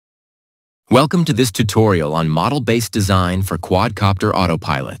Welcome to this tutorial on model-based design for quadcopter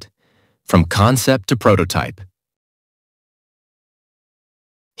autopilot, from concept to prototype.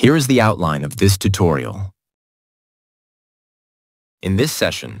 Here is the outline of this tutorial. In this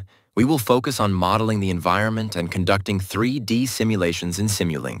session, we will focus on modeling the environment and conducting 3D simulations in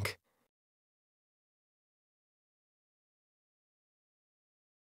Simulink.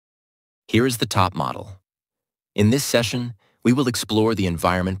 Here is the top model. In this session, we will explore the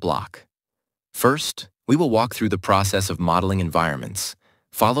environment block. First, we will walk through the process of modeling environments,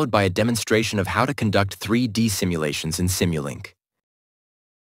 followed by a demonstration of how to conduct 3D simulations in Simulink.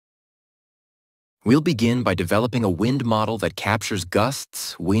 We'll begin by developing a wind model that captures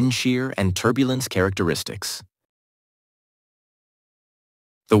gusts, wind shear, and turbulence characteristics.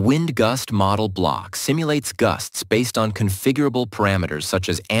 The wind gust model block simulates gusts based on configurable parameters such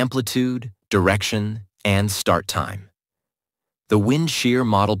as amplitude, direction, and start time. The wind shear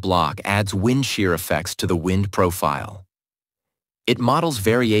model block adds wind shear effects to the wind profile. It models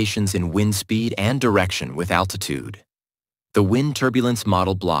variations in wind speed and direction with altitude. The wind turbulence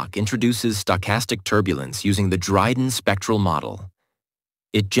model block introduces stochastic turbulence using the Dryden spectral model.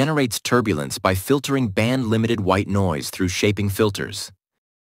 It generates turbulence by filtering band-limited white noise through shaping filters.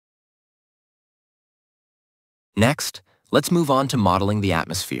 Next, let's move on to modeling the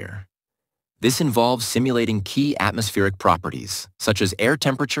atmosphere. This involves simulating key atmospheric properties, such as air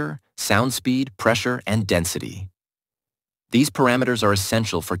temperature, sound speed, pressure, and density. These parameters are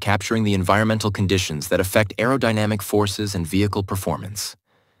essential for capturing the environmental conditions that affect aerodynamic forces and vehicle performance.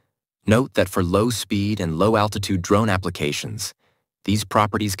 Note that for low-speed and low-altitude drone applications, these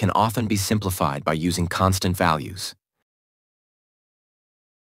properties can often be simplified by using constant values.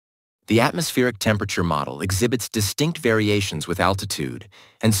 The atmospheric temperature model exhibits distinct variations with altitude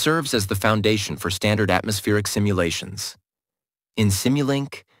and serves as the foundation for standard atmospheric simulations. In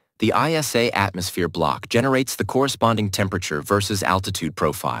Simulink, the ISA atmosphere block generates the corresponding temperature versus altitude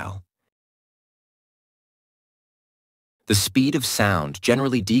profile. The speed of sound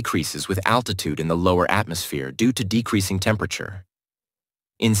generally decreases with altitude in the lower atmosphere due to decreasing temperature.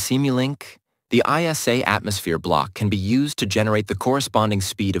 In Simulink, the ISA atmosphere block can be used to generate the corresponding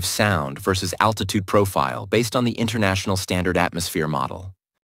speed of sound versus altitude profile based on the International Standard Atmosphere model.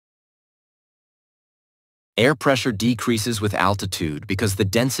 Air pressure decreases with altitude because the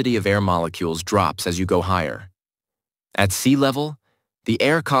density of air molecules drops as you go higher. At sea level, the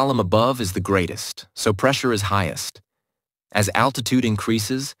air column above is the greatest, so pressure is highest. As altitude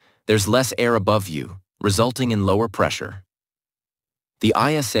increases, there's less air above you, resulting in lower pressure. The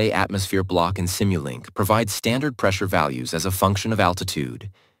ISA atmosphere block in Simulink provides standard pressure values as a function of altitude,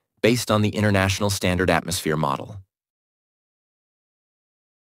 based on the International Standard Atmosphere model.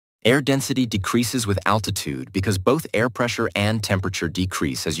 Air density decreases with altitude because both air pressure and temperature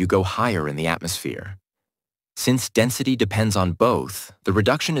decrease as you go higher in the atmosphere. Since density depends on both, the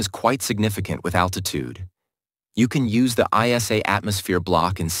reduction is quite significant with altitude. You can use the ISA atmosphere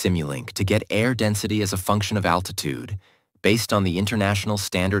block in Simulink to get air density as a function of altitude, based on the International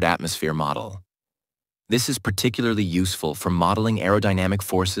Standard Atmosphere model. This is particularly useful for modeling aerodynamic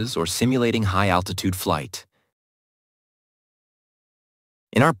forces or simulating high-altitude flight.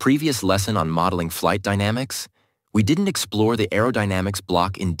 In our previous lesson on modeling flight dynamics, we didn't explore the aerodynamics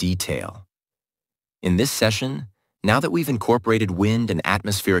block in detail. In this session, now that we've incorporated wind and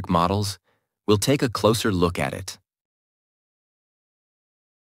atmospheric models, we'll take a closer look at it.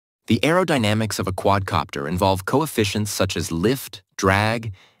 The aerodynamics of a quadcopter involve coefficients such as lift,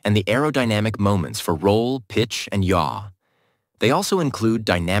 drag, and the aerodynamic moments for roll, pitch, and yaw. They also include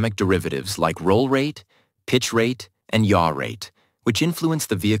dynamic derivatives like roll rate, pitch rate, and yaw rate, which influence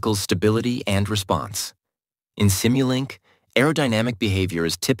the vehicle's stability and response. In Simulink, aerodynamic behavior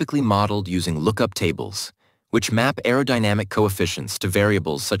is typically modeled using lookup tables, which map aerodynamic coefficients to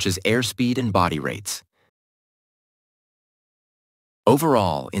variables such as airspeed and body rates.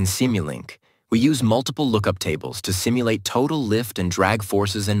 Overall, in Simulink, we use multiple lookup tables to simulate total lift and drag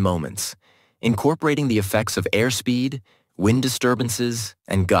forces and moments, incorporating the effects of airspeed, wind disturbances,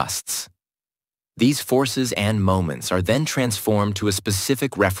 and gusts. These forces and moments are then transformed to a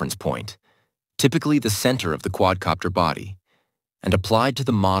specific reference point, typically the center of the quadcopter body, and applied to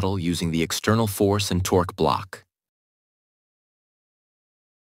the model using the external force and torque block.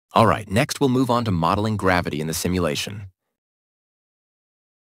 All right, next we'll move on to modeling gravity in the simulation.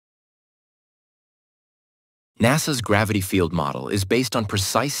 NASA's gravity field model is based on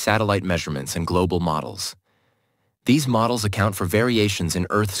precise satellite measurements and global models. These models account for variations in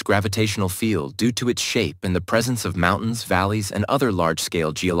Earth's gravitational field due to its shape and the presence of mountains, valleys, and other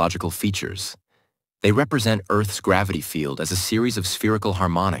large-scale geological features. They represent Earth's gravity field as a series of spherical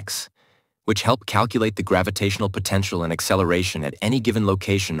harmonics, which help calculate the gravitational potential and acceleration at any given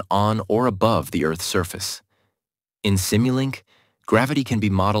location on or above the Earth's surface. In Simulink, gravity can be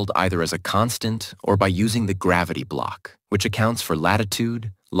modeled either as a constant or by using the gravity block, which accounts for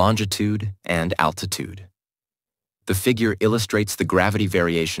latitude, longitude, and altitude. The figure illustrates the gravity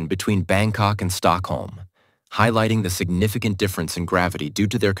variation between Bangkok and Stockholm, highlighting the significant difference in gravity due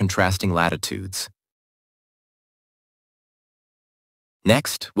to their contrasting latitudes.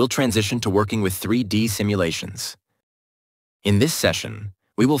 Next, we'll transition to working with 3D simulations. In this session,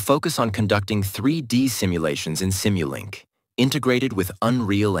 we will focus on conducting 3D simulations in Simulink, integrated with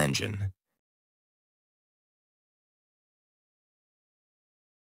Unreal Engine.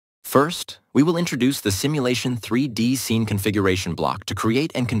 First, we will introduce the Simulation 3D Scene Configuration block to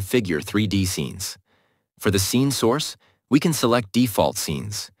create and configure 3D scenes. For the scene source, we can select default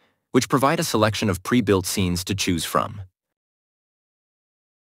scenes, which provide a selection of pre-built scenes to choose from.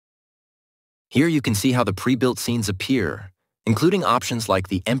 Here you can see how the pre-built scenes appear, including options like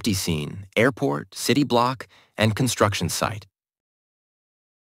the empty scene, airport, city block, and construction site.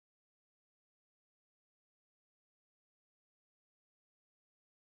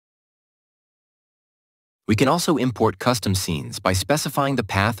 We can also import custom scenes by specifying the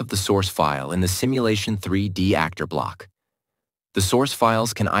path of the source file in the Simulation 3D actor block. The source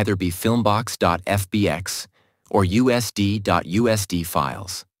files can either be filmbox.fbx or usd.usd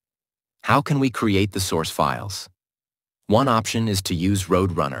files. How can we create the source files? One option is to use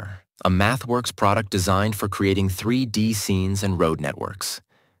RoadRunner, a MathWorks product designed for creating 3D scenes and road networks.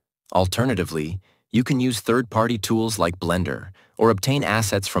 Alternatively, you can use third-party tools like Blender or obtain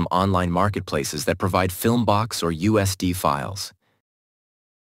assets from online marketplaces that provide Filmbox or USD files.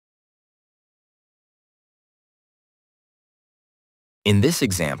 In this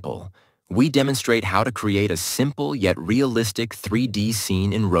example, we demonstrate how to create a simple yet realistic 3D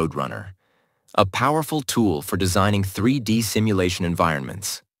scene in RoadRunner, a powerful tool for designing 3D simulation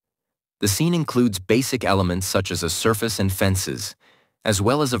environments. The scene includes basic elements such as a surface and fences, as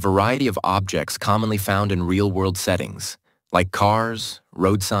well as a variety of objects commonly found in real-world settings, like cars,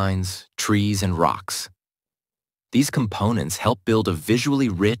 road signs, trees, and rocks. These components help build a visually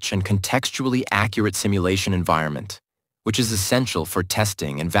rich and contextually accurate simulation environment, which is essential for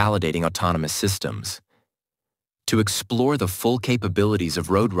testing and validating autonomous systems. To explore the full capabilities of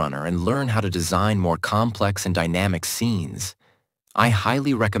RoadRunner and learn how to design more complex and dynamic scenes, I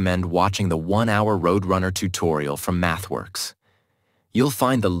highly recommend watching the 1-hour RoadRunner tutorial from MathWorks. You'll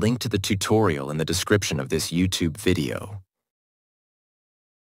find the link to the tutorial in the description of this YouTube video.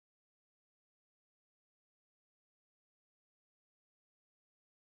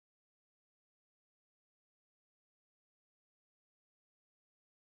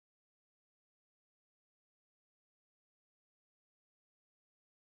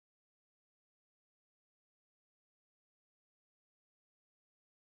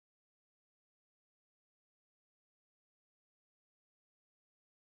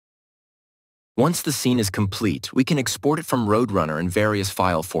 Once the scene is complete, we can export it from RoadRunner in various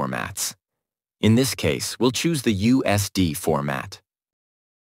file formats. In this case, we'll choose the USD format.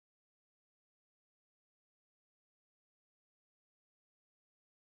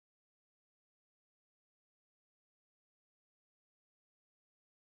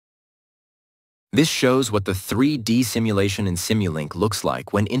 This shows what the 3D simulation in Simulink looks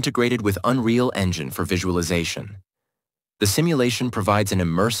like when integrated with Unreal Engine for visualization. The simulation provides an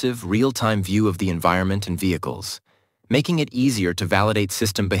immersive, real-time view of the environment and vehicles, making it easier to validate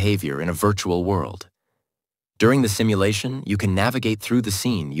system behavior in a virtual world. During the simulation, you can navigate through the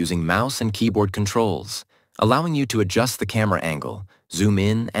scene using mouse and keyboard controls, allowing you to adjust the camera angle, zoom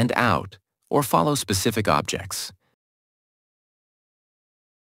in and out, or follow specific objects.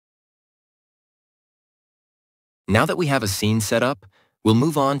 Now that we have a scene set up, we'll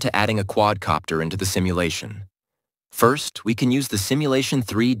move on to adding a quadcopter into the simulation. First, we can use the Simulation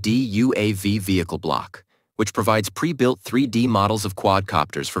 3D UAV vehicle block, which provides pre-built 3D models of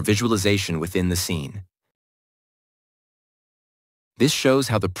quadcopters for visualization within the scene. This shows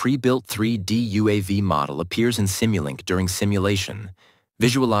how the pre-built 3D UAV model appears in Simulink during simulation,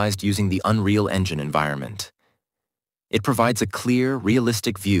 visualized using the Unreal Engine environment. It provides a clear,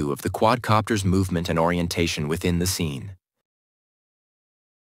 realistic view of the quadcopter's movement and orientation within the scene.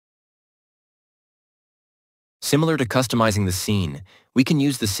 Similar to customizing the scene, we can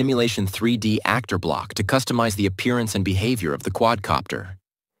use the Simulation 3D actor block to customize the appearance and behavior of the quadcopter.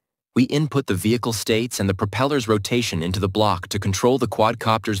 We input the vehicle states and the propeller's rotation into the block to control the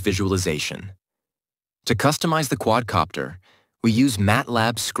quadcopter's visualization. To customize the quadcopter, we use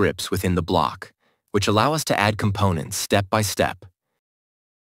MATLAB scripts within the block, which allow us to add components step by step.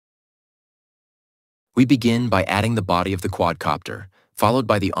 We begin by adding the body of the quadcopter, followed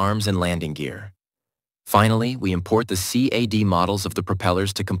by the arms and landing gear. Finally, we import the CAD models of the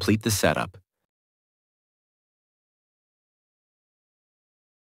propellers to complete the setup.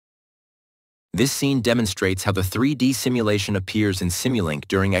 This scene demonstrates how the 3D simulation appears in Simulink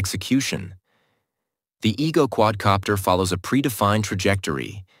during execution. The Ego quadcopter follows a predefined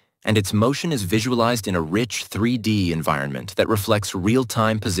trajectory, and its motion is visualized in a rich 3D environment that reflects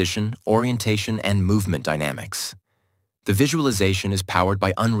real-time position, orientation, and movement dynamics. The visualization is powered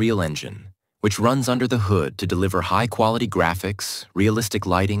by Unreal Engine, which runs under the hood to deliver high-quality graphics, realistic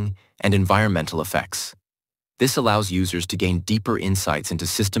lighting, and environmental effects. This allows users to gain deeper insights into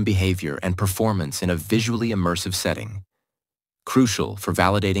system behavior and performance in a visually immersive setting, crucial for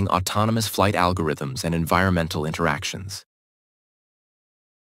validating autonomous flight algorithms and environmental interactions.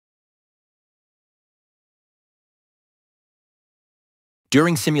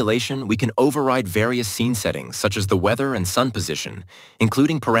 During simulation, we can override various scene settings such as the weather and sun position,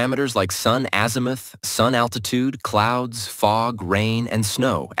 including parameters like sun azimuth, sun altitude, clouds, fog, rain, and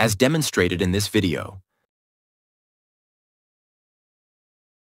snow, as demonstrated in this video.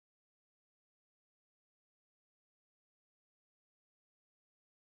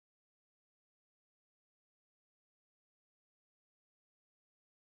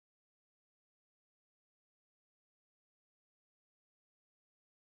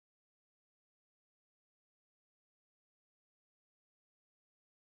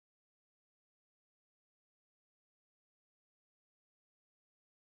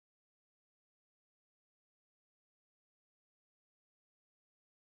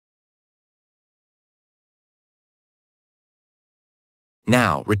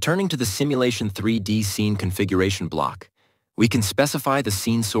 Now, returning to the Simulation 3D Scene Configuration block, we can specify the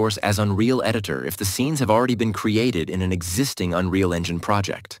scene source as Unreal Editor if the scenes have already been created in an existing Unreal Engine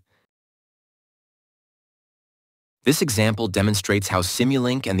project. This example demonstrates how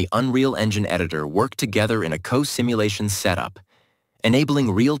Simulink and the Unreal Engine Editor work together in a co-simulation setup,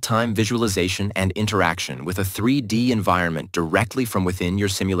 enabling real-time visualization and interaction with a 3D environment directly from within your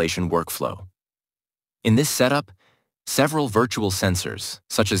simulation workflow. In this setup, several virtual sensors,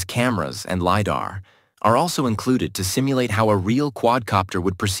 such as cameras and LiDAR, are also included to simulate how a real quadcopter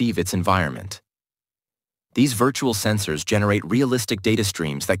would perceive its environment. These virtual sensors generate realistic data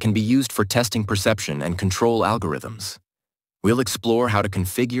streams that can be used for testing perception and control algorithms. We'll explore how to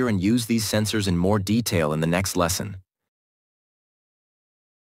configure and use these sensors in more detail in the next lesson.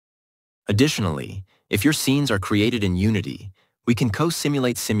 Additionally, if your scenes are created in Unity, we can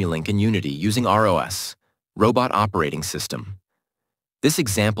co-simulate Simulink in Unity using ROS, Robot Operating System. This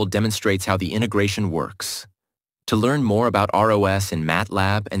example demonstrates how the integration works. To learn more about ROS in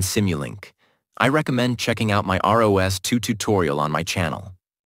MATLAB and Simulink, I recommend checking out my ROS 2 tutorial on my channel.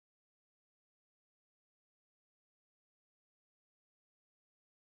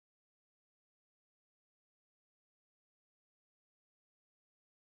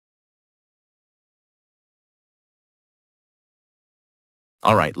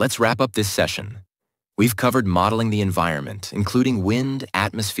 Alright, let's wrap up this session. We've covered modeling the environment, including wind,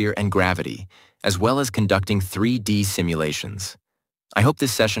 atmosphere, and gravity, as well as conducting 3D simulations. I hope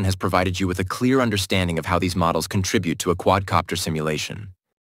this session has provided you with a clear understanding of how these models contribute to a quadcopter simulation.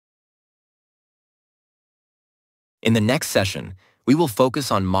 In the next session, we will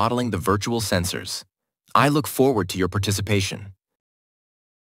focus on modeling the virtual sensors. I look forward to your participation.